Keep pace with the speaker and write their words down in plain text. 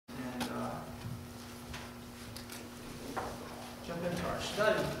into our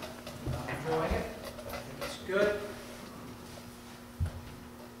study. I'm enjoying it. I think it's good.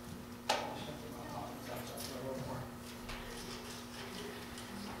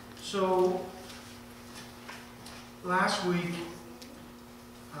 So, last week,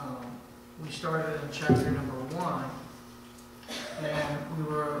 we started in chapter number 1, and we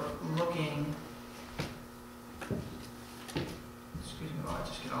were looking, excuse me while I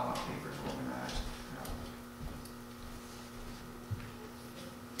just get all my papers organized.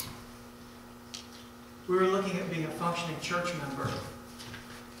 We were looking at being a functioning church member.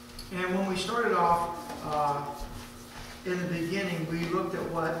 And when we started off, in the beginning, we looked at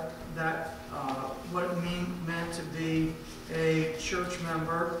what it meant to be a church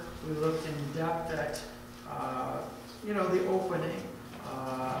member. We looked in depth at, the opening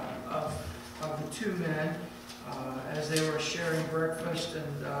of the two men as they were sharing breakfast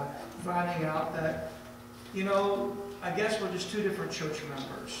and finding out that, I guess we're just two different church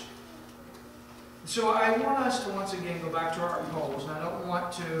members. So I want us to once again go back to our goals, and I don't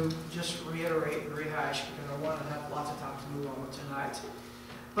want to just reiterate and rehash because I want to have lots of time to move on with tonight.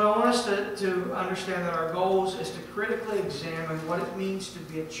 But I want us to understand that our goals is to critically examine what it means to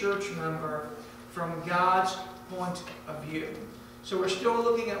be a church member from God's point of view. So we're still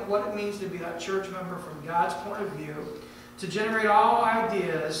looking at what it means to be that church member from God's point of view, to generate all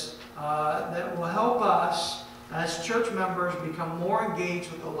ideas that will help us as church members become more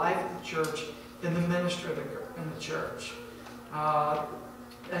engaged with the life of the church in the ministry in the church.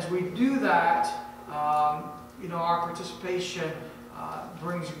 As we do that, our participation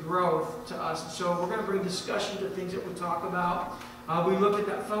brings growth to us. So we're going to bring discussion to things that we talk about. We look at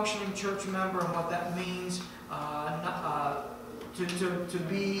that functioning church member and what that means to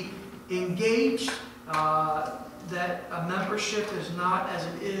be engaged. That a membership is not as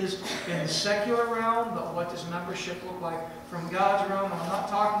it is in the secular realm, but what does membership look like from God's realm? And I'm not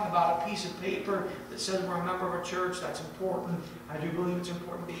talking about a piece of paper that says we're a member of a church. That's important. I do believe it's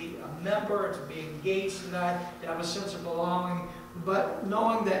important to be a member, to be engaged in that, to have a sense of belonging. But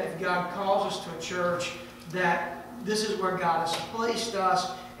knowing that if God calls us to a church, that this is where God has placed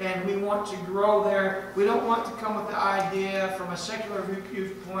us, and we want to grow there. We don't want to come with the idea from a secular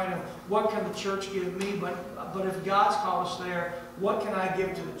viewpoint of what can the church give me, but if God's called us there, what can I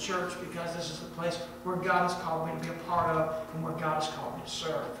give to the church, because this is the place where God has called me to be a part of and where God has called me to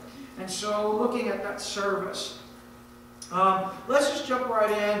serve. And so looking at that service, let's just jump right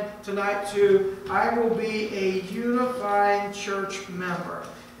in tonight to I will be a unifying church member.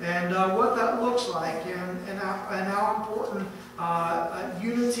 And what that looks like and how important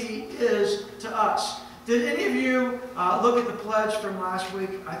unity is to us. Did any of you look at the pledge from last week?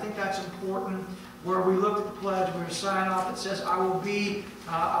 I think that's important. Where we looked at the pledge, we sign off. It says, I will be,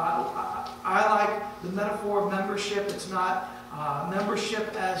 I like the metaphor of membership. It's not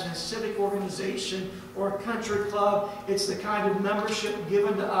membership as in a civic organization or a country club. It's the kind of membership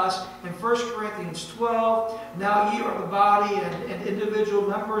given to us in 1 Corinthians 12. Now ye are the body and individual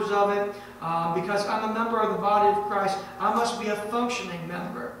members of it. Because I'm a member of the body of Christ, I must be a functioning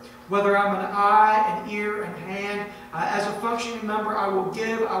member. Whether I'm an eye, an ear, and hand, as a functioning member, I will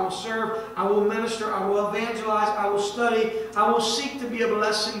give, I will serve, I will minister, I will evangelize, I will study, I will seek to be a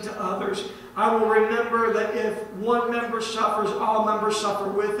blessing to others. I will remember that if one member suffers, all members suffer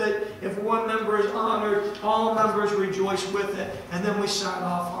with it. If one member is honored, all members rejoice with it. And then we sign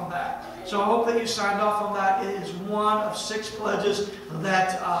off on that. So I hope that you signed off on that. It is one of 6 pledges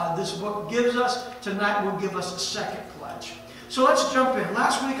that this book gives us. Tonight will give us a second pledge. So let's jump in.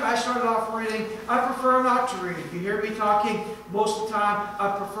 Last week I started off reading. I prefer not to read. If you hear me talking most of the time,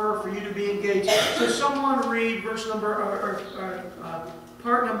 I prefer for you to be engaged. So someone read verse number,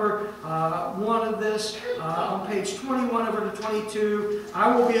 part number 1 of this on page 21 over to 22.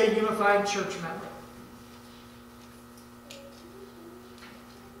 I will be a unified church member.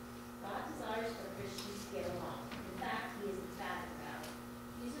 God desires for Christians to get along. In fact, He is emphatic about it.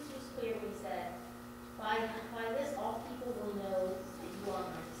 Jesus was clear when He said, By this all people will know that you are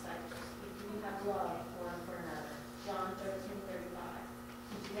my disciples, if you have love one for another. John 13:35.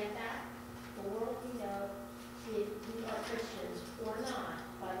 Did you get that? The world will know if we are Christians or not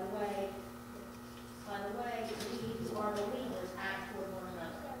by the way we who are believers act toward one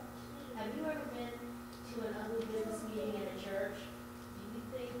another. Have you ever been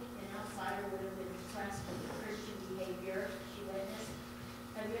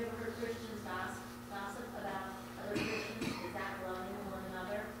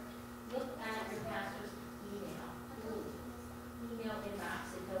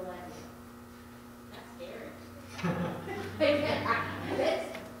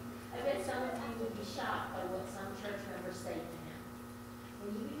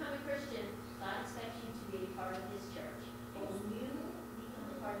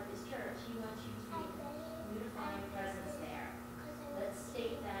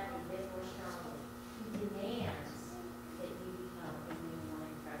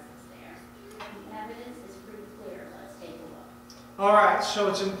All right, so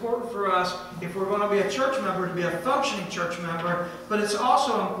it's important for us, if we're going to be a church member, to be a functioning church member, but it's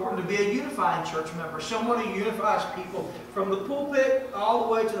also important to be a unifying church member, someone who unifies people from the pulpit all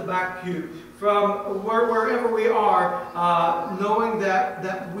the way to the back pew, from wherever we are, knowing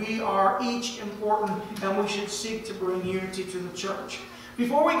that we are each important and we should seek to bring unity to the church.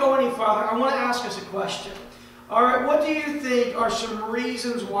 Before we go any further, I want to ask us a question. All right, what do you think are some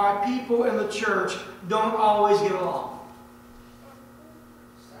reasons why people in the church don't always get along?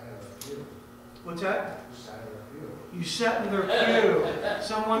 What's that? You sat in their pew.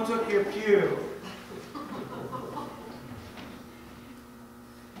 Someone took your pew.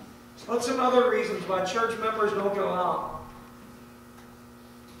 What's some other reasons why church members don't get along?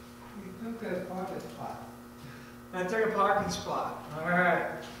 You took a parking spot. I took a parking spot. All right.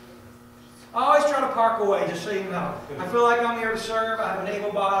 I always try to park away, just so you know. I feel like I'm here to serve. I have an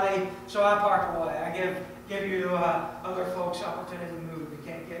able body, so I park away. I give you other folks opportunity to move. You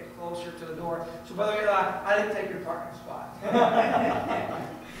can't get closer to the door. So, by the way, I didn't take your parking spot.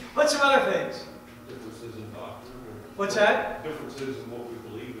 What's some other things? Differences in doctrine. What's that? Differences in what we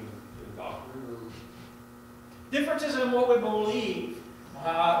believe in doctrine. Or... Differences in what we believe.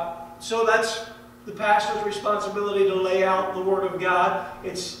 So that's the pastor's responsibility to lay out the Word of God.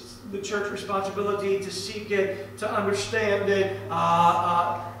 It's the church responsibility to seek it, to understand it,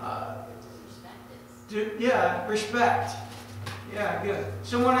 respect. Yeah, good.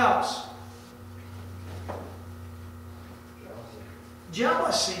 Someone else.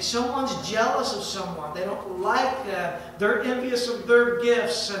 Jealousy. Someone's jealous of someone. They don't like them. They're envious of their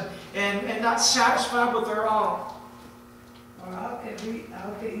gifts and not satisfied with their own. Or I'll get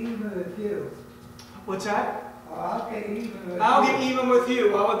even with you. What's that? Or I'll get even with you. I'll get even with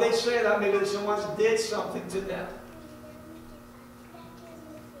you. Why would they say that? Maybe someone did something to them.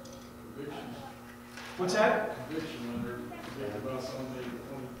 Conviction. What's that? Conviction when they're convicted about something they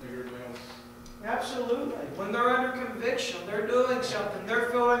don't think everybody else. Absolutely. When they're under conviction, they're doing something. They're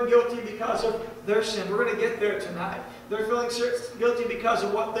feeling guilty because of their sin. We're going to get there tonight. They're feeling guilty because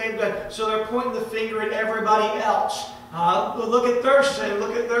of what they've done. So they're pointing the finger at everybody else. Look at their sin.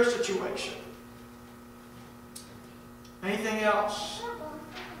 Look at their situation. Anything else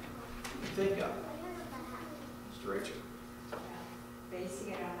you think of? Mr. Richard.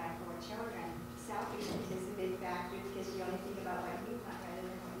 Basing it on my 4 children, selfishness is a big factor because you only think about what you want rather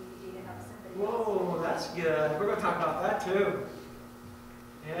than what you do to help somebody else. Whoa, that's good. We're going to talk about that too.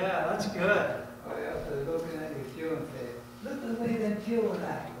 Yeah, that's good. Or else they're looking at your children and say, look the way them children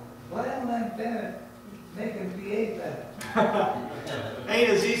act. Why don't my parents make them behave better? Ain't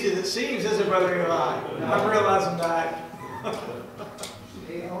as easy as it seems, is it, Brother Eli? I'm realizing that.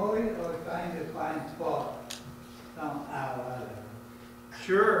 They always are trying to find fault somehow or other.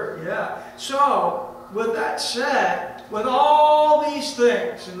 Sure, yeah. So, with that said, with all these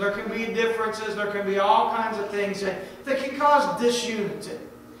things, and there can be differences, there can be all kinds of things that can cause disunity.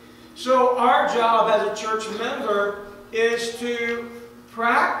 So, our job as a church member is to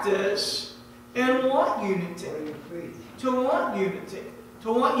practice and want unity. To want unity.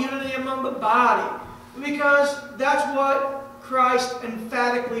 To want unity among the body. Because that's what Christ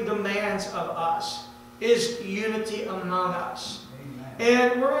emphatically demands of us, is unity among us.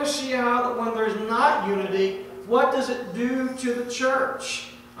 Amen. And we're going to see how that when there's not unity, what does it do to the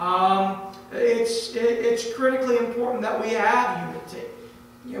church? It's critically important that we have unity.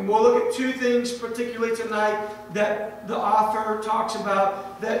 And we'll look at 2 things particularly tonight that the author talks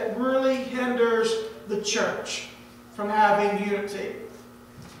about that really hinders the church from having unity.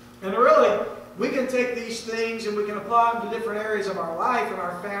 And really, we can take these things and we can apply them to different areas of our life, in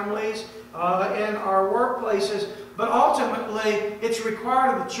our families, in our workplaces, but ultimately it's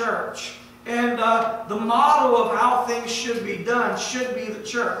required of the church. And the model of how things should be done should be the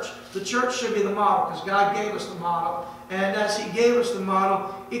church. The church should be the model because God gave us the model. And as He gave us the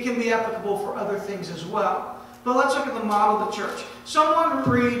model, it can be applicable for other things as well. But let's look at the model of the church. Someone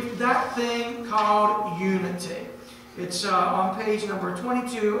read that thing called unity. It's on page number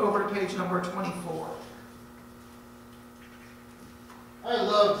 22 over to page number 24. I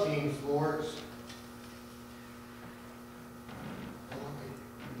love team sports.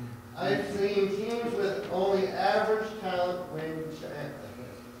 I've seen teams with only average talent win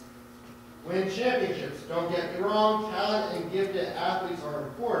championships. Don't get me wrong, talent and gifted athletes are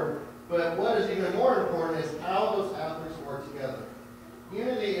important, but what is even more important is how those athletes work together.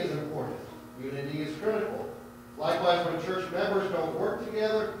 Unity is important. Unity is critical. Likewise, when church members don't work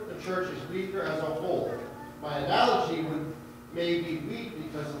together, the church is weaker as a whole. My analogy may be weak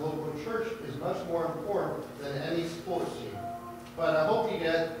because the local church is much more important than any sports team. But I hope you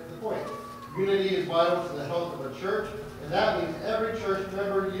get the point. Unity is vital to the health of a church, And that means every church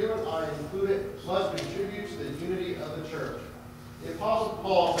member, you and I included, must contribute to the unity of the church. The Apostle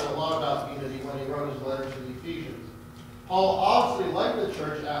Paul said a lot about unity when he wrote his letter to the Ephesians. Paul obviously liked the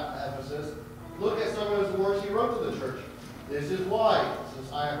church at Ephesus. Look at some of his words he wrote to the church. This is why,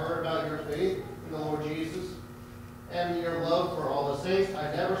 since I have heard about your faith in the Lord Jesus and your love for all the saints,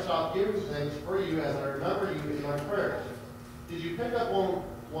 I never stop giving thanks for you as I remember you in my prayers. Did you pick up on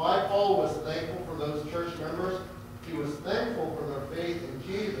why Paul was thankful for those church members? He was thankful for their faith in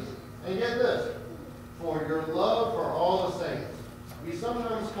Jesus. And get this, for your love for all the saints. We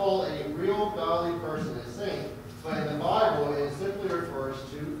sometimes call a real godly person a saint, but in the Bible it simply refers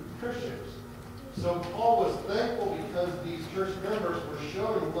to Christians. So Paul was thankful because these church members were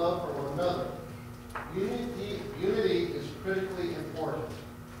showing love for one another. Unity is critically important.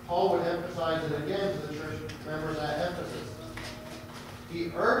 Paul would emphasize it again to the church members at Ephesus.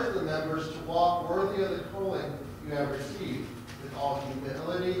 He urged the members to walk worthy of the calling you have received, with all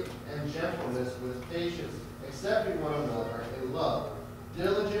humility and gentleness, with patience, accepting one another in love,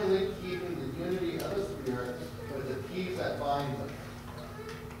 diligently keeping the unity of the Spirit with the peace that binds them.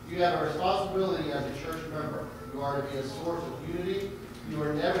 You have a responsibility as a church member. You are to be a source of unity. You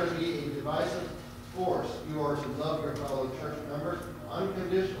are never to be a divisive force. You are to love your fellow church members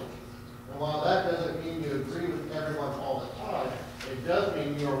unconditionally. And while that doesn't mean you agree with everyone all the time, it does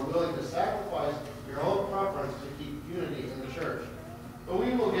mean you are willing to sacrifice your own preference to keep unity in the church. But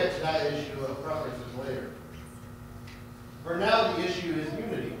we will get to that issue of preferences later. For now, the issue is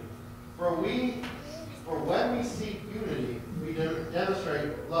unity. For when we seek unity, we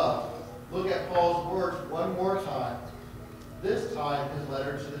demonstrate love. Look at Paul's words one more time. This time, his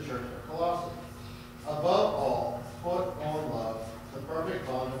letter to the church of Colossae. Above all, put on love, the perfect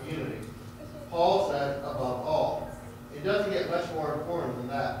bond of unity. Paul said, above all. It doesn't get much more important than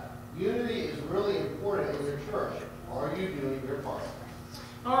that. Unity is really important in your church. Are you doing your part?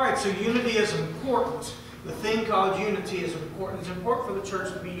 All right, so unity is important. The thing called unity is important. It's important for the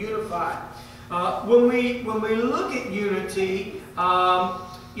church to be unified. When we look at unity,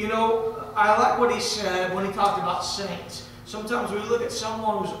 you know, I like what he said when he talked about saints. Sometimes we look at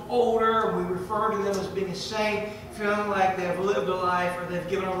someone who's older and we refer to them as being a saint, feeling like they have lived a life or they've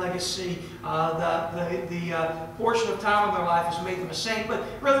given a legacy. The portion of time of their life has made them a saint. But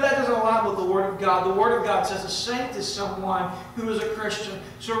really that doesn't align with the Word of God. The Word of God says a saint is someone who is a Christian.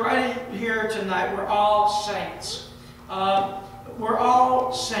 So right here tonight, we're all saints. We're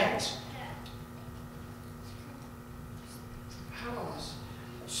all saints.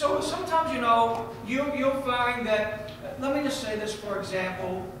 So sometimes, you know, you'll find that, let me just say this for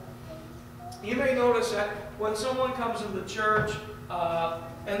example, you may notice that when someone comes into the church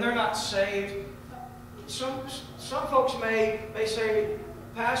and they're not saved, some folks may say,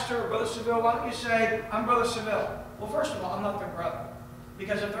 Pastor or Brother Saville, why don't you say, I'm Brother Saville? Well, first of all, I'm not their brother.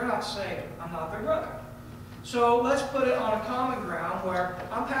 Because if they're not saved, I'm not their brother. So let's put it on a common ground where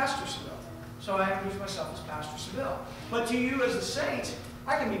I'm Pastor Saville. So I introduce myself as Pastor Saville. But to you as the saints,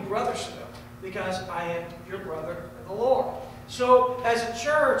 I can be Brother Saville because I am your brother in the Lord. So as a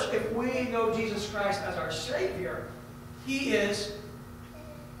church, if we know Jesus Christ as our Savior, He is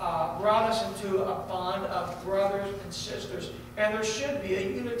brought us into a bond of brothers and sisters. And there should be a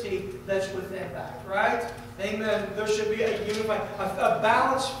unity that's within that, right? Amen. There should be a unified, a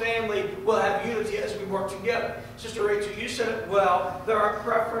balanced family will have unity as we work together. Sister Rachel, you said it well. There are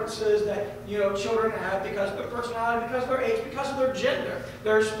preferences that, you know, children have because of their personality, because of their age, because of their gender.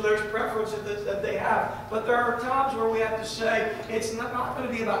 There's preferences that they have. But there are times where we have to say, it's not going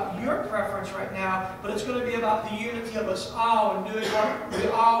to be about your preference right now, but it's going to be about the unity of us all and doing what we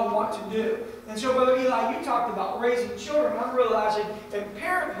all want to do. And so, Brother Eli, you talked about raising children. I'm realizing in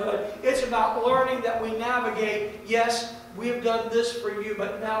parenthood, it's about learning that we navigate, yes, we've done this for you,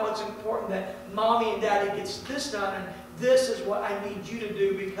 but now it's important that Mommy and Daddy gets this done, and this is what I need you to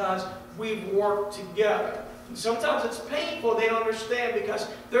do because we've worked together. And sometimes it's painful, they don't understand because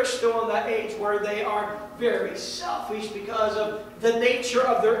they're still in that age where they are very selfish because of the nature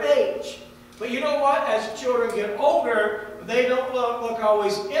of their age. But you know what? As children get older, they don't look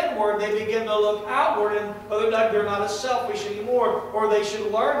always inward. They begin to look outward, and whether they're not as selfish anymore, or they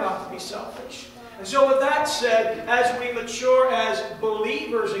should learn not to be selfish. And so with that said, as we mature as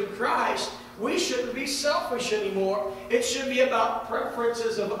believers in Christ, we shouldn't be selfish anymore. It should be about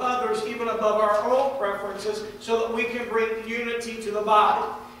preferences of others, even above our own preferences, so that we can bring unity to the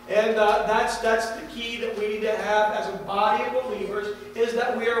body. And that's the key that we need to have as a body of believers, is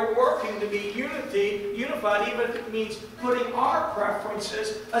that we are working to be unified, even if it means putting our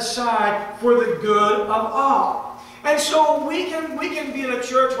preferences aside for the good of all. And so we can be in a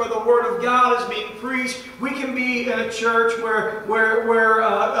church where the Word of God is being preached. We can be in a church where the Word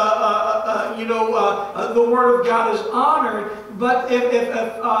of God is honored. But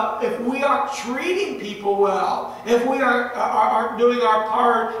if we aren't treating people well, if we aren't doing our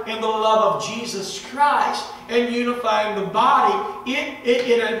part in the love of Jesus Christ and unifying the body,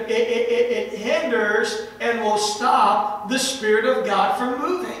 it hinders and will stop the Spirit of God from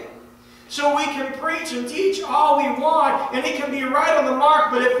moving. So we can preach and teach all we want, and it can be right on the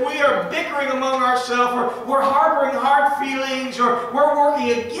mark, but if we are bickering among ourselves, or we're harboring hard feelings, or we're working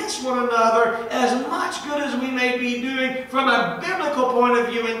against one another, as much good as we may be doing from a biblical point of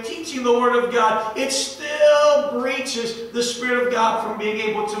view in teaching the Word of God, it still breaches the Spirit of God from being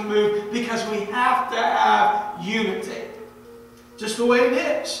able to move, because we have to have unity. Just the way it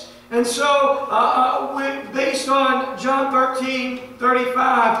is. And so, based on John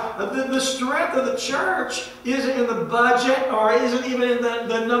 13:35, the strength of the church isn't in the budget, or isn't even in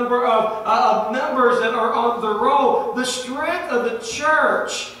the number of members that are on the roll. The strength of the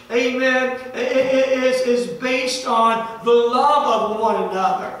church, amen, is based on the love of one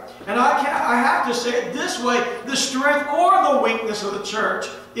another. And I have to say it this way: the strength or the weakness of the church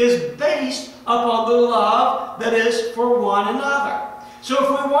is based upon the love that is for one another. So if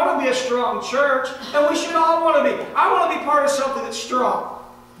we want to be a strong church, and we should all want to be, I want to be part of something that's strong.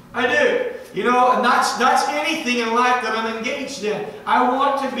 I do. You know, and that's anything in life that I'm engaged in. I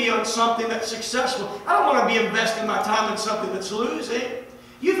want to be on something that's successful. I don't want to be investing my time in something that's losing.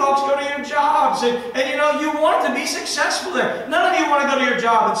 You folks go to your jobs, and you know, you want to be successful there. None of you want to go to your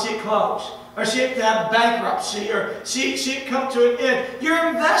job and see it close, or see it have bankruptcy, or see it come to an end. You're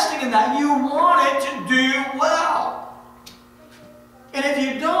investing in that. You want it to do well. And if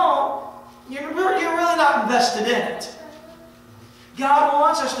you don't, you're really not invested in it. God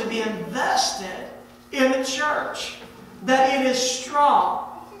wants us to be invested in the church, that it is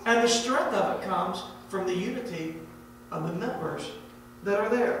strong, and the strength of it comes from the unity of the members that are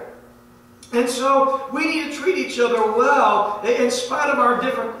there. And so we need to treat each other well in spite of our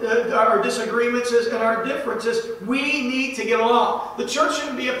our disagreements and our differences. We need to get along. The church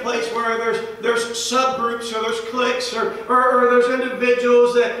shouldn't be a place where there's subgroups, or there's cliques, or there's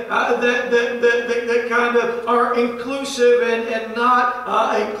individuals that kind of are inclusive and not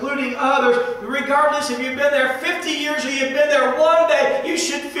including others. Regardless if you've been there 50 years or you've been there one day, you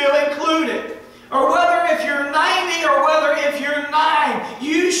should feel included. Or whether if you're 90 or whether if you're 9,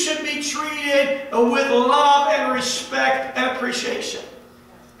 you should be treated with love and respect and appreciation.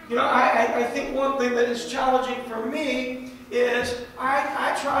 You know, I think one thing that is challenging for me is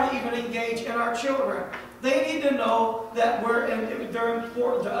I try to even engage in our children. They need to know that they're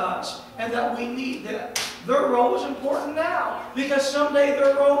important to us, and that we need them. Their role is important now, because someday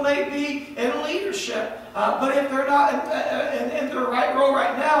their role may be in leadership. But if they're not in their right role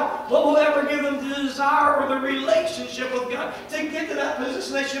right now, what will ever give them the desire or the relationship with God to get to that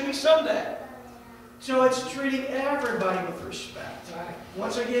position they should be someday? So it's treating everybody with respect.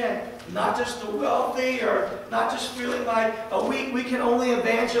 Once again, not just the wealthy, or not just feeling like we can only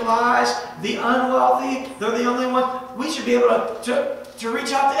evangelize the unwealthy. They're the only ones. We should be able to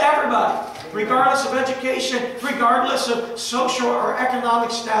reach out to everybody, regardless of education, regardless of social or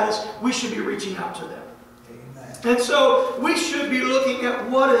economic status. We should be reaching out to them. And so we should be looking at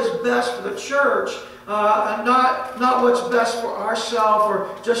what is best for the church, and not what's best for ourselves or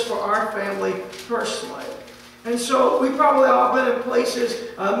just for our family personally. And so we've probably all been in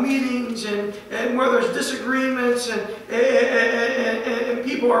places, meetings, and where there's disagreements, and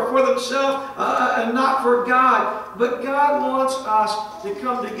people are for themselves and not for God. But God wants us to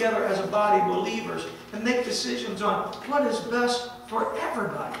come together as a body of believers and make decisions on what is best for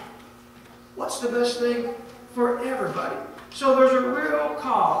everybody. What's the best thing for everybody? So there's a real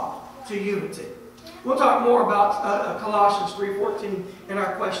call to unity. We'll talk more about Colossians 3:14 in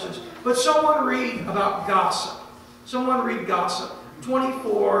our questions. But someone read about gossip. Someone read gossip,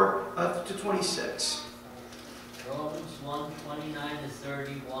 24 to 26. Romans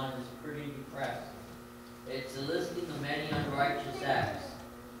 1:29-31 is pretty depressing. It's a listing of many unrighteous acts.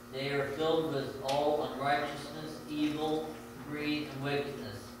 They are filled with all unrighteousness, evil, greed, and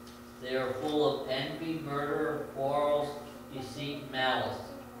wickedness. They are full of envy, murder, quarrels, deceit, malice.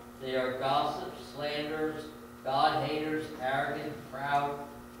 They are gossips, slanderers, God-haters, arrogant, proud,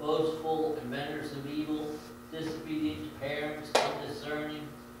 boastful, inventors of evil, disobedient to parents, undiscerning,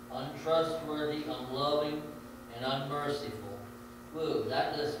 untrustworthy, unloving, and unmerciful. Woo,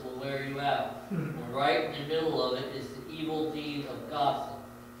 that list will wear you out. And right in the middle of it is the evil deed of gossip.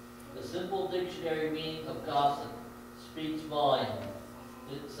 The simple dictionary meaning of gossip speaks volumes.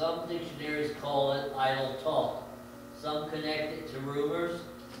 Some dictionaries call it idle talk. Some connect it to rumors.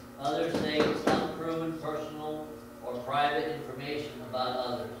 Others say it's unproven personal or private information about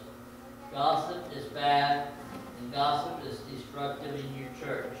others. Gossip is bad, and gossip is destructive in your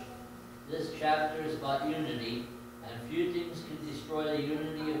church. This chapter is about unity, and few things can destroy the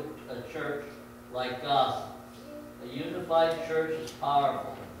unity of a church like gossip. A unified church is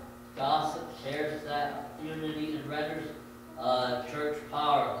powerful. Gossip tears that unity and renders a church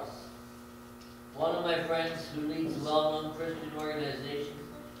powerless. One of my friends who leads a well-known Christian organization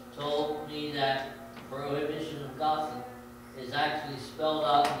told me that prohibition of gossip is actually spelled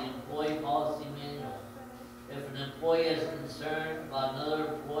out in the employee policy manual. If an employee is concerned about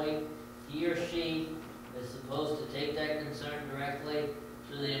another employee, he or she is supposed to take that concern directly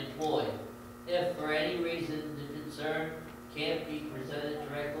to the employee. If for any reason the concern can't be presented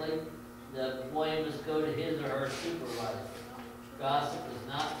directly, the employee must go to his or her supervisor. Gossip is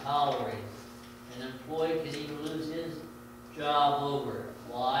not tolerated. An employee can even lose his job over it.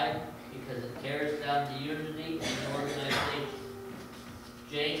 Why? Because it tears down the unity of the organization.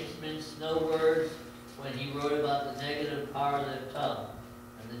 James minced no words when he wrote about the negative power of the tongue.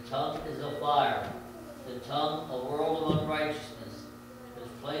 And the tongue is a fire. The tongue, a world of unrighteousness, is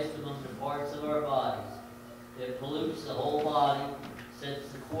placed among the parts of our bodies. It pollutes the whole body, sets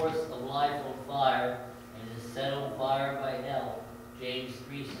the course of life on fire, and is set on fire by hell. James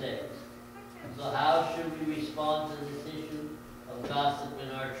 3:6. So how should we respond to this issue of gossip in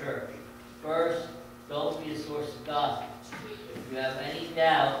our church? First, don't be a source of gossip. If you have any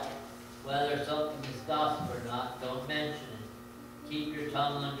doubt whether something is gossip or not, don't mention it. Keep your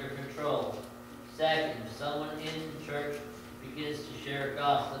tongue under control. Second, if someone in the church begins to share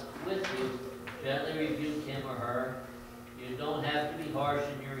gossip with you, gently rebuke him or her. You don't have to be harsh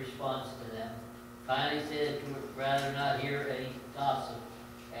in your response to them. Kindly say that you would rather not hear any gossip,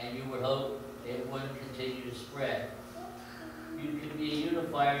 and you would hope it wouldn't continue to spread. You can be a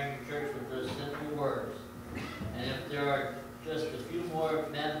unifier in your church with those simple words. And if there are just a few more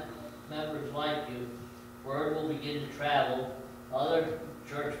members like you, word will begin to travel. Other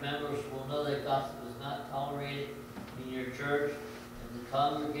church members will know that gossip is not tolerated in your church, and the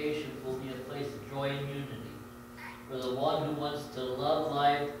congregation will be a place of joy and unity. For the one who wants to love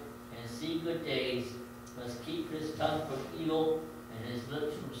life and see good days must keep his tongue from evil and his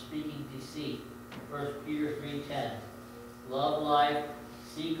lips from speaking deceit. 1 Peter 3:10. Love life,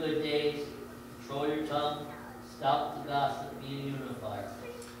 see good days, control your tongue, stop the gossip, be a unifier.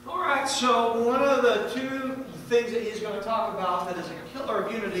 All right, so one of the two things that he's going to talk about that is a killer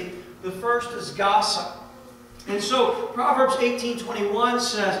of unity, the first is gossip. And so Proverbs 18:21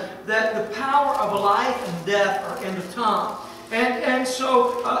 says that the power of life and death are in the tongue. And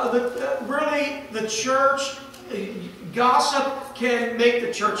so really the church, gossip can make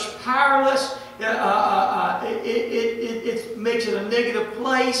the church powerless. It makes it a negative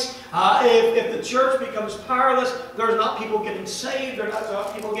place. If the church becomes powerless, there's not people getting saved, there's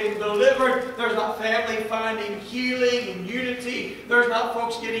not people getting delivered, there's not family finding healing and unity, there's not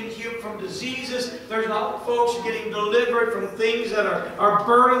folks getting healed from diseases, there's not folks getting delivered from things that are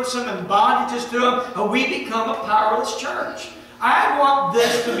burdensome and bondages to them, and we become a powerless church. I want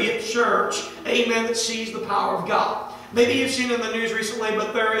this to be a church, amen, that sees the power of God. Maybe you've seen in the news recently,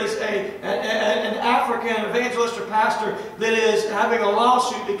 but there is an African evangelist or pastor that is having a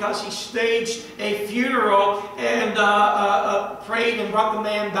lawsuit because he staged a funeral and prayed and brought the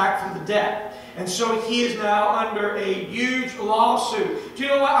man back from the dead. And so he is now under a huge lawsuit. Do you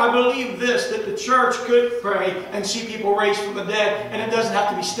know what? I believe this, that the church could pray and see people raised from the dead, and it doesn't have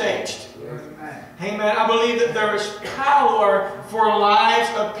to be staged. Amen. I believe that there is power for lives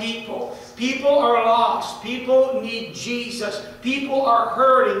of people. People are lost. People need Jesus. People are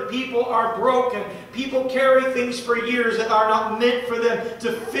hurting. People are broken. People carry things for years that are not meant for them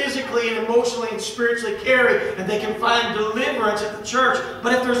to physically and emotionally and spiritually carry, and they can find deliverance at the church.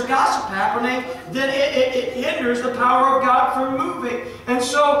 But if there's gossip happening, then it hinders the power of God from moving. And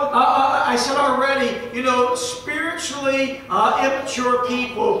so I said already, you know, spiritually immature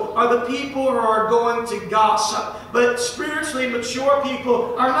people are the people who are going to gossip. But spiritually mature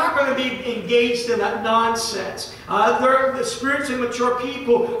people are not going to be engaged in that nonsense. The spiritually mature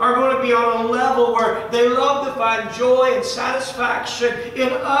people are going to be on a level where they love to find joy and satisfaction in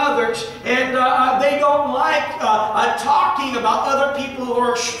others. And they don't like talking about other people who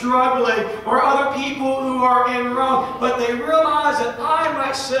are struggling or other people who are in wrong. But they realize that I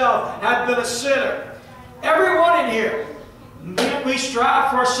myself have been a sinner. Everyone in here, we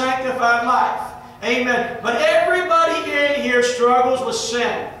strive for a sanctified life. Amen. But everybody in here struggles with sin.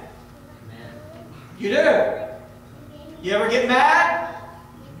 Amen. You do. You ever get mad?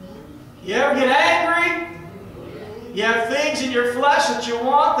 You ever get angry? You have things in your flesh that you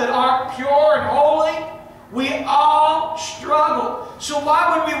want that aren't pure and holy. We all struggle. So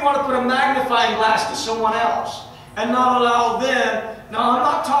why would we want to put a magnifying glass to someone else and not allow them? Now, I'm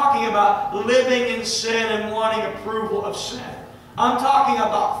not talking about living in sin and wanting approval of sin. I'm talking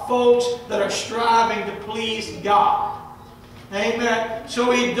about folks that are striving to please God. Amen. So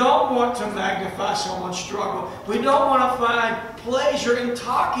we don't want to magnify someone's struggle. We don't want to find pleasure in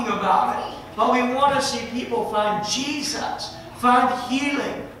talking about it. But we want to see people find Jesus, find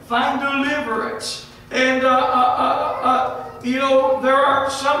healing, find deliverance. And, you know, there are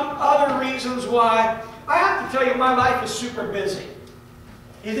some other reasons why. I have to tell you, my life is super busy.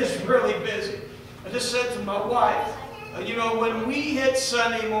 It is really busy. I just said to my wife, you know, when we hit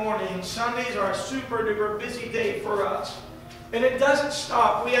Sunday morning, Sundays are a super duper busy day for us. And it doesn't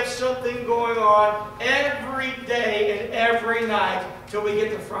stop. We have something going on every day and every night till we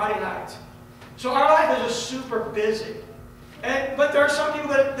get to Friday night. So our life is just super busy. But there are some people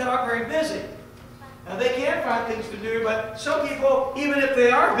that aren't very busy. Now they can find things to do, but some people, even if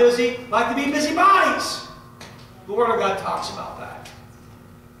they are busy, like to be busybodies. The Word of God talks about that.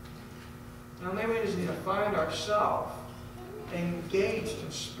 Now maybe we just need to find ourselves engaged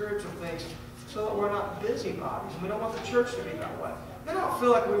in spiritual things so that we're not busybodies. And we don't want the church to be that way. And I don't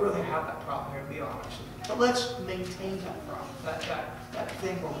feel like we really have that problem here, to be honest. But let's maintain that problem, that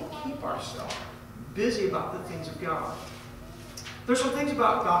thing where we keep ourselves busy about the things of God. There's some things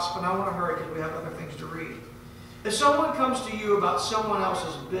about gossip, and I want to hurry because we have other things to read. If someone comes to you about someone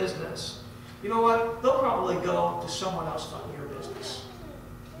else's business, you know what? They'll probably go to someone else about your business.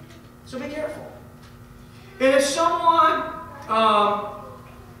 So be careful. And if someone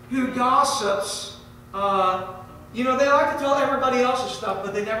who gossips, you know, they like to tell everybody else's stuff,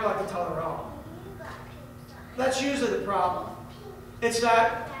 but they never like to tell their own. That's usually the problem. It's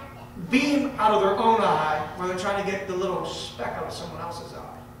that beam out of their own eye where they're trying to get the little speck out of someone else's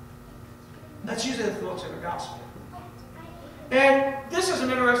eye. That's usually the folks that are gossiping. And this is an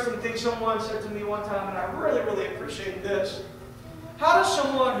interesting thing someone said to me one time, and I really, really appreciate this. How does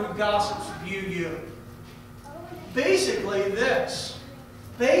someone who gossips view you? Basically this.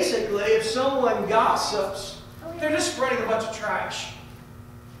 Basically, if someone gossips, they're just spreading a bunch of trash.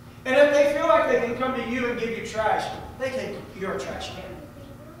 And if they feel like they can come to you and give you trash, they think you're a trash can.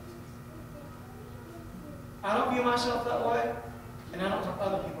 I don't view myself that way, and I don't think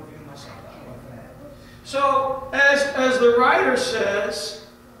other people view myself that way. So, as the writer says,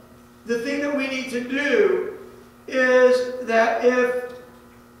 the thing that we need to do is that if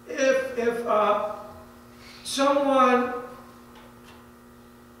someone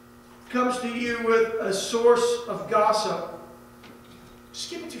comes to you with a source of gossip, just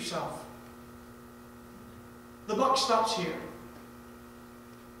keep it to yourself. The buck stops here.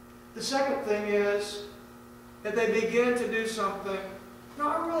 The second thing is, if they begin to do something, you know,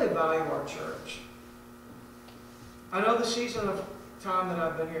 I really value our church. I know the season of time that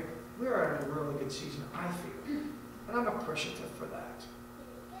I've been here, we are in a really good season, I feel. And I'm appreciative for that.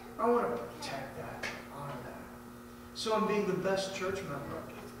 I want to protect that, honor that. So I'm being the best church member.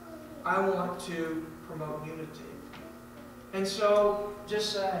 I want to promote unity. And so,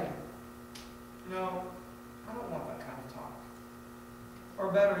 just saying, you know, I don't want that kind of talk.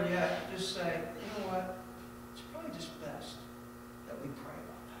 Or better yet, just say, you know what? It's probably just best that we pray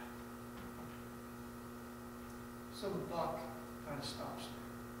about that. So the buck kind of stops there.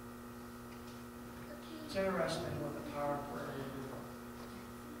 It's interesting what the power of prayer will do.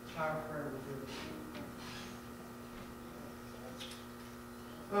 The power of prayer will do.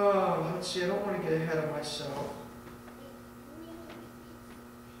 Oh, let's see, I don't want to get ahead of myself.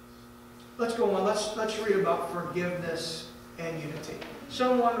 Let's go on. Let's read about forgiveness and unity.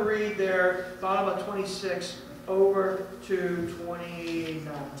 Someone read there, bottom of 26 over to 29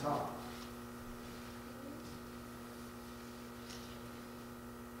 top.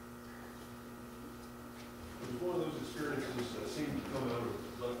 It was one of those experiences that seemed to come out of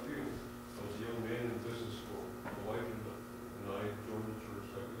left field. I was a young man in business school. My wife and I joined the church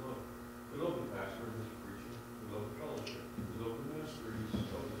that we loved. We loved the pastor and his preaching. We loved the fellowship. We loved the ministries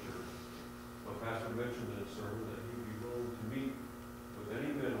of the church. My pastor mentioned in his sermon that he would be willing to meet with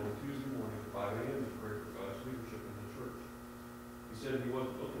any men on Tuesday morning at 5 a.m. to pray for God's leadership in the church. He said he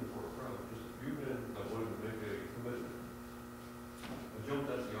wasn't looking for a crowd, just a few men that wanted to make a commitment. I jumped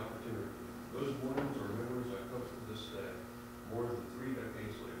at the opportunity. Those mornings are memories I cover to this day, more than 3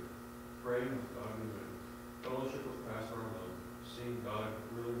 decades later. Praying with godly men, fellowship with Pastor Arnold, seeing God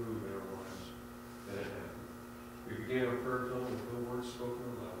really move in our lives, and it happened. We began our prayer time with no words spoken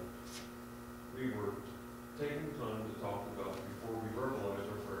aloud. We were taking time to talk to God before we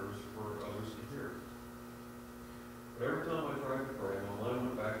verbalized our prayers for others to hear.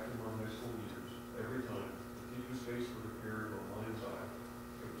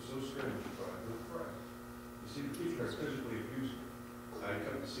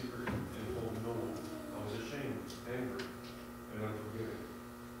 in secret and told no one. I was ashamed, angry, and unforgiving.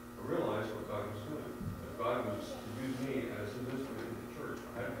 I realized what God was doing. If God was to use me as an instrument in the church,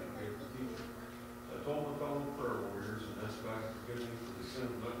 I had to forgive the people. So I told my fellow prayer warriors and asked God to forgive me for the sin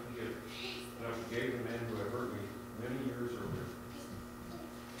of not forgiving. And I forgave the man who had hurt me many years earlier.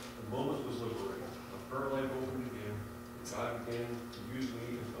 The moment was liberating. My prayer life opened again, and God began to use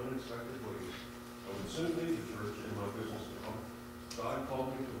me in unexpected ways. I would soon leave the church and my business now. God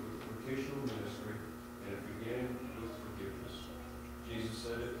called me to a vocational ministry, and it began with forgiveness. Jesus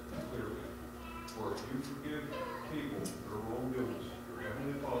said it clearly. For if you forgive people their wrongdoings, your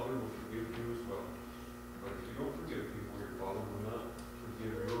heavenly Father will forgive you as well. But if you don't forgive people, your Father will not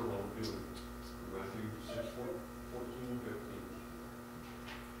forgive your wrongdoing. Matthew 6:14 and 15.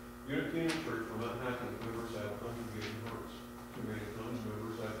 Unity in the church will not happen if members have unforgiving hearts. Too many times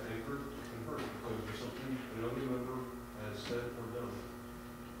members have anger and hurt because of something another member has said or done.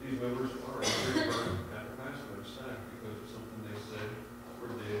 These members are very hurt at the pastor and staff because of something they said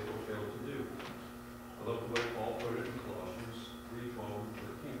or did or failed to do. I love the way Paul put it in Colossians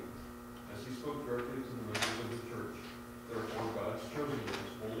 3:12-13, as he spoke directly to the members of the church. Therefore, God's chosen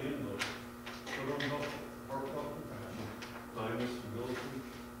ones, holy and loving, put on heartfelt compassion, kindness, humility,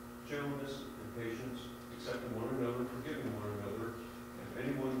 gentleness, and patience, accepting one another, forgiving one another, and if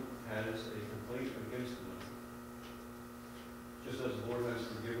anyone has a complaint against another. Just as the Lord has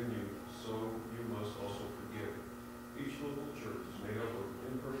forgiven you, so you must also forgive. Each local church is made up of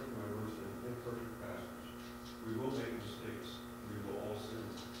imperfect members and imperfect pastors. We will make mistakes. We will all sin.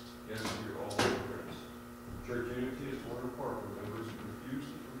 Yes, we are all hypocrites. Church unity is torn apart when members refuse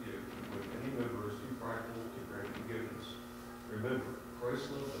to forgive, and when any member is too prideful to grant forgiveness. Remember, Christ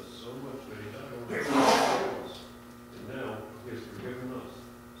loved us so much that he died on the cross for us, and now he has forgiven us.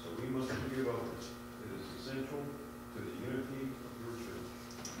 So we must forgive others. It is essential to the unity of your church.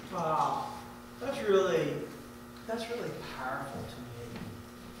 Wow, that's really powerful to me,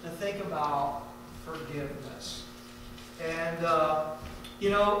 to think about forgiveness. And,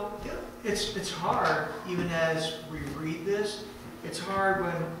 it's hard, even as we read this, it's hard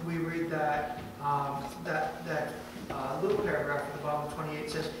when we read that little paragraph in the bottom of 28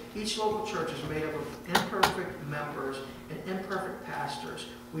 says, each local church is made up of imperfect members and imperfect pastors.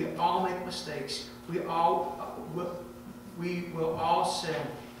 We all make mistakes. We will all sin.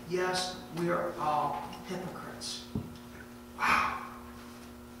 Yes, we are all hypocrites. Wow.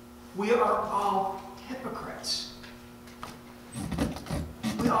 We are all hypocrites.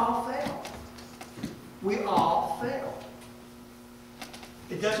 We all fail. We all fail.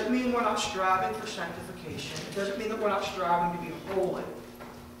 It doesn't mean we're not striving for sanctification. It doesn't mean that we're not striving to be holy.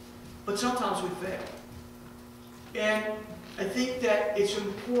 But sometimes we fail. And I think that it's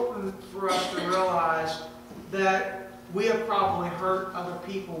important for us to realize that we have probably hurt other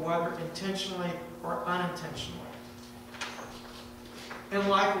people, whether intentionally or unintentionally. And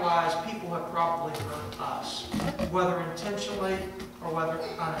likewise, people have probably hurt us, whether intentionally or whether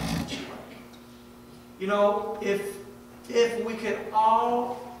unintentionally. If we could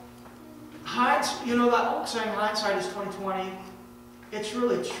all that old saying, hindsight is 20/20, it's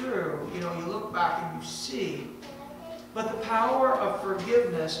really true. You look back and you see. But the power of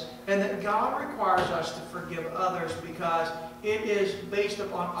forgiveness, and that God requires us to forgive others because it is based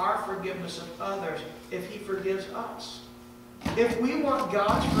upon our forgiveness of others if He forgives us. If we want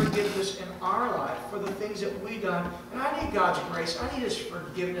God's forgiveness in our life for the things that we've done, and I need God's grace, I need His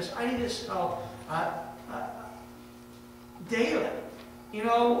forgiveness, I need His help daily.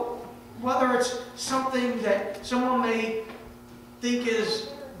 Whether it's something that someone may think is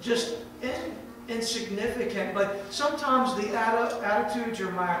just insignificant, but sometimes the attitudes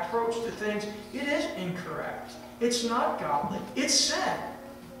or my approach to things, it is incorrect. It's not godly. It's sin.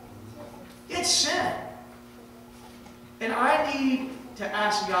 It's sin. And I need to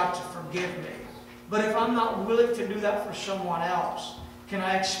ask God to forgive me. But if I'm not willing to do that for someone else, can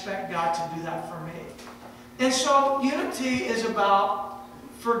I expect God to do that for me? And so unity is about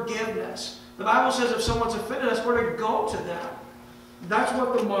forgiveness. The Bible says if someone's offended us, we're to go to them. That's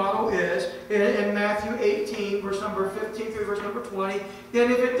what the motto is in Matthew 18, verse number 15 through verse number 20.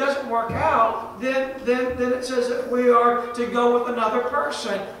 Then if it doesn't work out, then it says that we are to go with another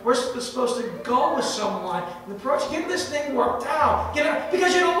person. We're supposed to go with someone and approach, get this thing worked out.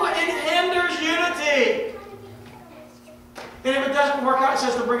 Because you know what? It hinders unity. And if it doesn't work out, it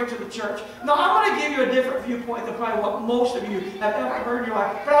says to bring it to the church. Now, I'm going to give you a different viewpoint than probably what most of you have ever heard in your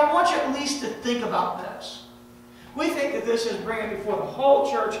life. But I want you at least to think about this. We think that this is bringing it before the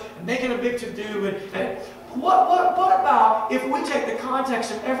whole church and making a big to-do. And what about if we take the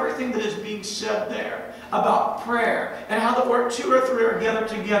context of everything that is being said there? about prayer and how that where 2 or 3 are gathered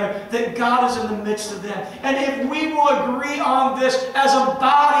together, that God is in the midst of them. And if we will agree on this as a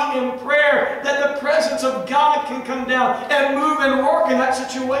body in prayer, that the presence of God can come down and move and work in that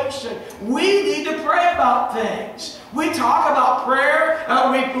situation. We need to pray about things. We talk about prayer.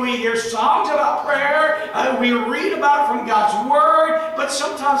 We hear songs about prayer. We read about it from God's Word. But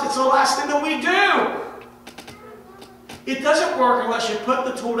sometimes it's the last thing that we do. It doesn't work unless you put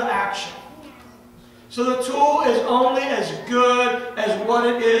the tool to action. So the tool is only as good as what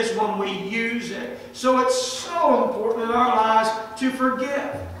it is when we use it. So it's so important in our lives to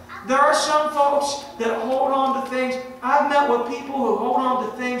forgive. There are some folks that hold on to things. I've met with people who hold on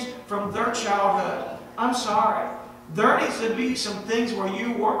to things from their childhood. I'm sorry. There needs to be some things where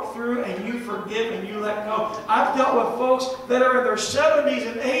you work through and you forgive and you let go. I've dealt with folks that are in their 70s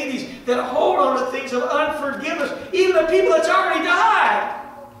and 80s that hold on to things of unforgiveness, even the people that's already died.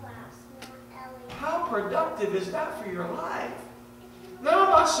 How productive is that for your life? Now, I'm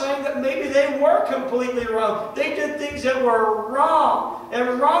not saying that maybe they were completely wrong. They did things that were wrong,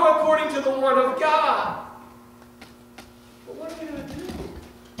 and wrong according to the Word of God. But what are you going to do?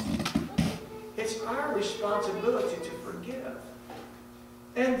 It's our responsibility to forgive.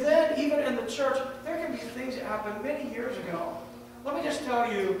 And then, even in the church, there can be things that happened many years ago. Let me just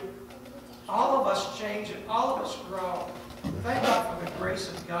tell you, all of us change and all of us grow. Thank God for the grace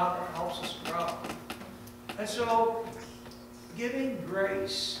of God that helps us grow. And so, giving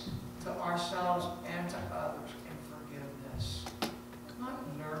grace to ourselves and to others in forgiveness, not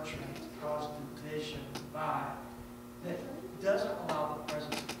nurturing to cause division and divide, that doesn't allow the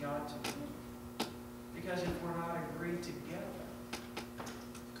presence of God to move. Because if we're not agreed together,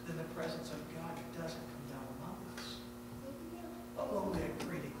 then the presence of God doesn't come down among us. But when we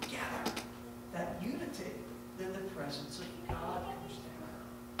agree together, that unity, then the presence of God comes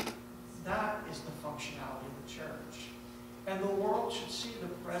down. That is the functionality of the church. And the world should see the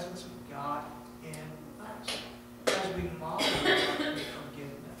presence of God in us as we model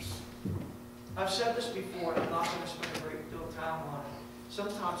forgiveness. I've said this before, and I'm not going to spend a great deal of time on it.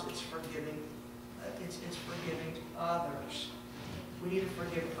 Sometimes it's forgiving. It's forgiving others. We need to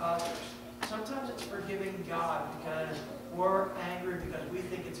forgive others. Sometimes it's forgiving God because we're angry because we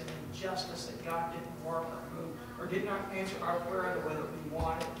think it's an injustice that God didn't work or move or did not answer our prayer the way that we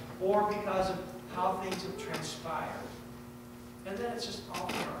wanted, or because of how things have transpired. And then it's just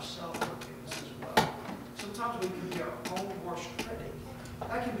offering ourselves forgiveness as well. Sometimes we can be our own worst critic.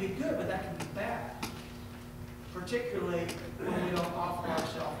 That can be good, but that can be bad. Particularly when we don't offer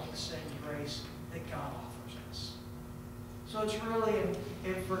ourselves the same grace that God offers us. So it's really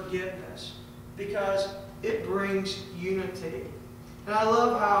in forgiveness because it brings unity. And I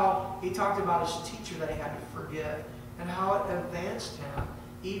love how he talked about his teacher that he had to forgive and how it advanced him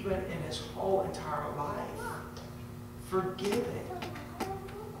even in his whole entire life. Forgiving.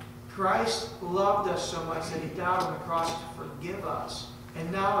 Christ loved us so much that he died on the cross to forgive us. And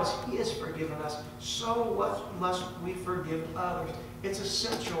now as he has forgiven us, so what must we forgive others? It's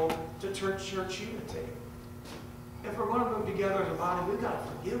essential to church unity. If we're going to move together as a body, we've got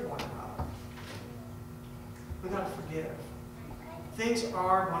to forgive one another. We've got to forgive. Things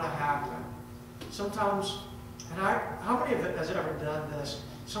are going to happen. Sometimes, and how many of it has ever done this?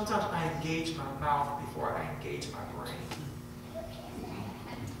 Sometimes I engage my mouth before I engage my brain.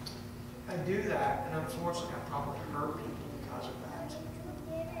 I do that, and unfortunately I probably hurt people because of that.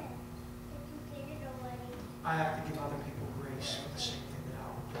 I have to give other people grace for the same thing that I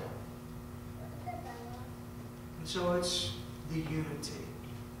would do. And so it's the unity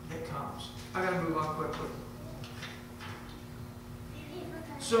that comes. I got to move on quickly.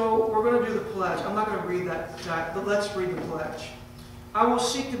 So we're going to do the pledge. I'm not going to read that, but let's read the pledge. I will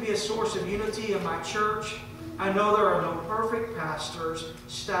seek to be a source of unity in my church. I know there are no perfect pastors,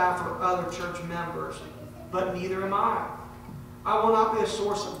 staff, or other church members, but neither am I. I will not be a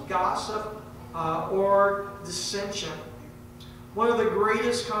source of gossip or dissension. One of the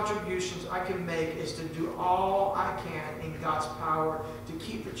greatest contributions I can make is to do all I can in God's power to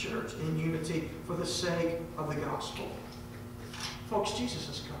keep the church in unity for the sake of the gospel. Folks, Jesus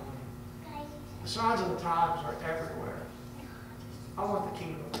is coming. The signs of the times are everywhere. I want the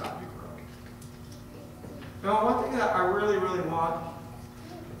kingdom of God to grow. Now, one thing that I really, really want,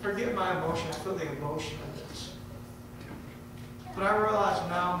 forgive my emotion, I feel the emotion of this. But I realize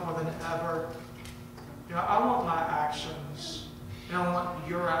now more than ever, I want my actions, and I want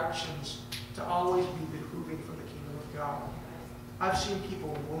your actions to always be behooving for the kingdom of God. I've seen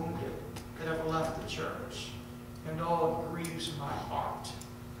people wounded that have left the church, and oh, it grieves my heart.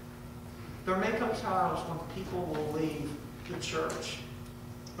 There may come times when people will leave the church,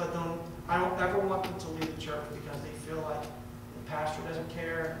 but then I don't ever want them to leave the church because they feel like the pastor doesn't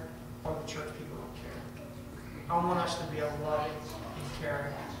care or the church people don't care. I want us to be a loving and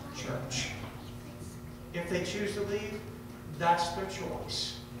caring church. If they choose to leave, that's their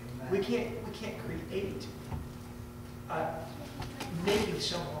choice. We can't create making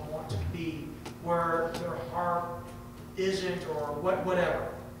someone want to be where their heart isn't or whatever.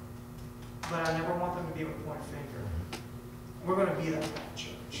 But I never want them to be able to point a finger. We're going to be that kind of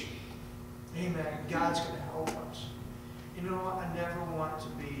church. Amen. God's going to help us. You know what? I never want it to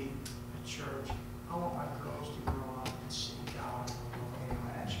be a church. I want my girls to grow up and see God in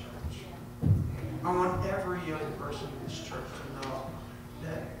that church. I want every young person in this church to know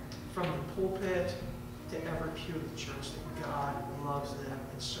that from the pulpit to every pew of the church that God loves them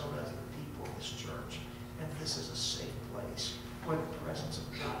and so does the people of this church. And this is a safe place where the presence of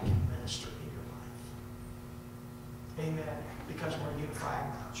God can minister in your life. Amen. Because we're a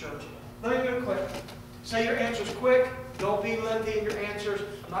unifying church. Let me do it quick. Say your answers quick. Don't be lengthy in your answers.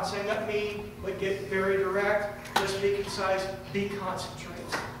 I'm not saying that mean, but get very direct. Just be concise. Be concentrated.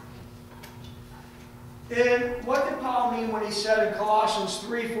 And what did Paul mean when he said in Colossians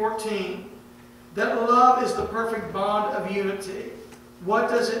 3:14 that love is the perfect bond of unity? What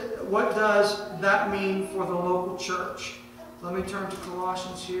does that mean for the local church? Let me turn to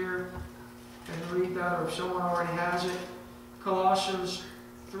Colossians here and read that, or if someone already has it. Colossians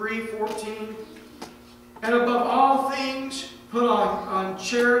 3:14. And above all things, put on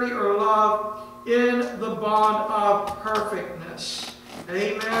charity or love in the bond of perfectness.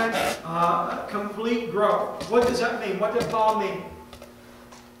 Amen. Complete growth. What does that mean? What does bond mean?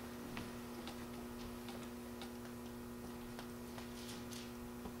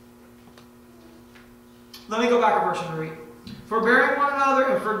 Let me go back a verse and read. Forbearing one another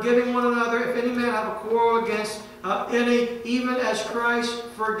and forgiving one another, if any man have a quarrel against any, even as Christ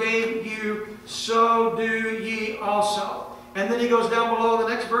forgave you, so do ye also. And then he goes down below the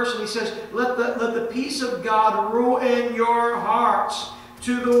next verse and he says, let the peace of God rule in your hearts,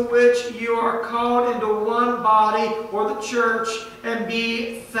 to the which you are called into one body, or the church, and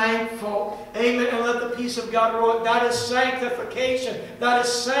be thankful. Amen. And let the peace of God rule. That is sanctification. That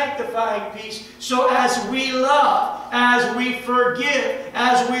is sanctifying peace. So as we love, as we forgive,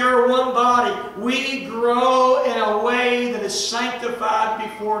 as we are one body, we grow in a way that is sanctified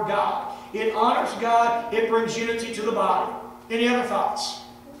before God. It honors God. It brings unity to the body. Any other thoughts?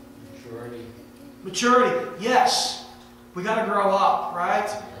 Maturity. Maturity. Yes. We got to grow up, right?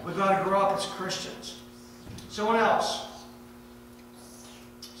 We've got to grow up as Christians. Someone else.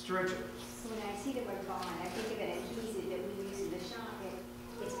 Mr. Richard. So when I see the word bond, I think of an adhesive that we use in the shop.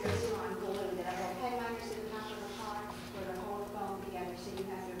 It's very strong glue that I have head liners to the top of the car where the whole foam together, so you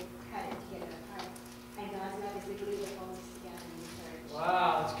have to cut it to get it apart. And God's love is the glue that holds us together in the church.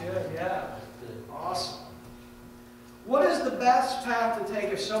 Wow, that's good. Yeah. That's good. Awesome. What is the best path to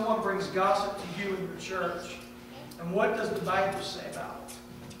take if someone brings gossip to you in your church? And what does the Bible say about it?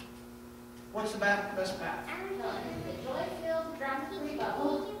 What's the best path? Joy-filled, drama-free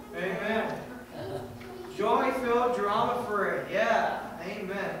bubble. Amen. Joy-filled, drama-free. Yeah.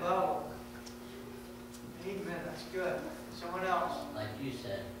 Amen. Bubble. Amen. That's good. Someone else. Like you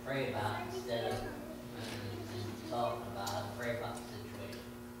said, pray about it instead of talking about it. Pray about the situation.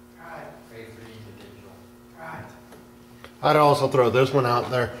 Right. Pray for the individual. Right. I'd also throw this one out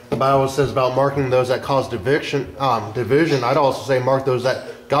there. The Bible says about marking those that cause division. I'd also say mark those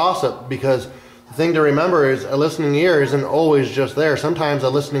that gossip, because the thing to remember is a listening ear isn't always just there. Sometimes a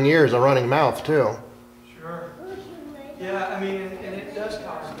listening ear is a running mouth too. Sure. Yeah, I mean, and it does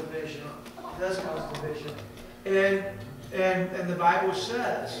cause division. It does cause division. And the Bible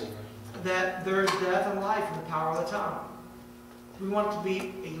says that there's death and life in the power of the tongue. We want it to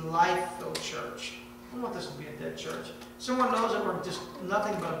be a life-filled church. I don't want this to be a dead church. Someone knows that we're just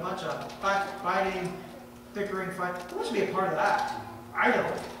nothing but a bunch of fighting, bickering, fighting. Who wants to be a part of that? I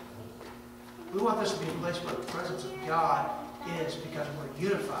don't. We want this to be a place where the presence of God is, because we're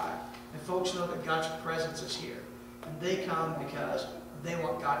unified. And folks know that God's presence is here. And they come because they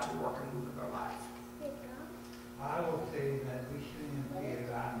want God to work and move in their life. I will say that we shouldn't be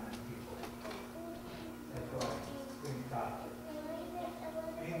around people. That's all. Bring God.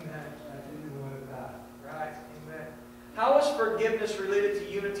 Amen. That's in the Word of God. Right. Amen. How is forgiveness related to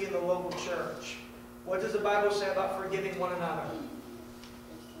unity in the local church? What does the Bible say about forgiving one another?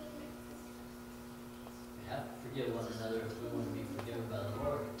 We have to forgive one another if we want to be forgiven by the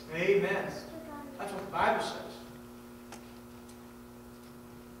Lord. Amen. That's what the Bible says.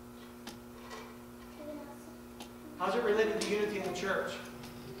 How's it related to unity in the church?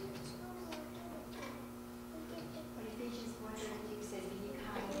 When Ephesians 4:32 says, be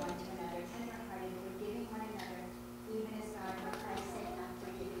kind one to another,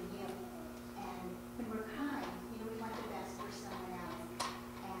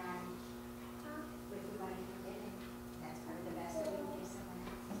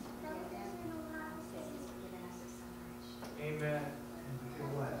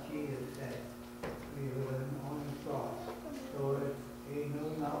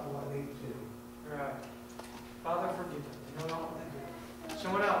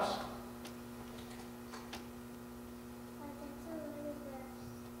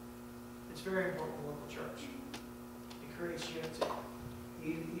 It's very important to local church. It creates unity.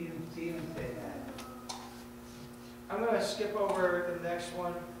 Even say that. I'm going to skip over the next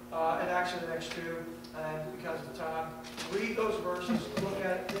one, and actually the next two, and because of time. Read those verses, look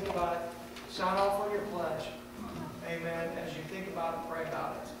at it, think about it, sign off on your pledge. Amen. As you think about it, pray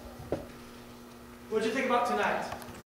about it. What did you think about tonight?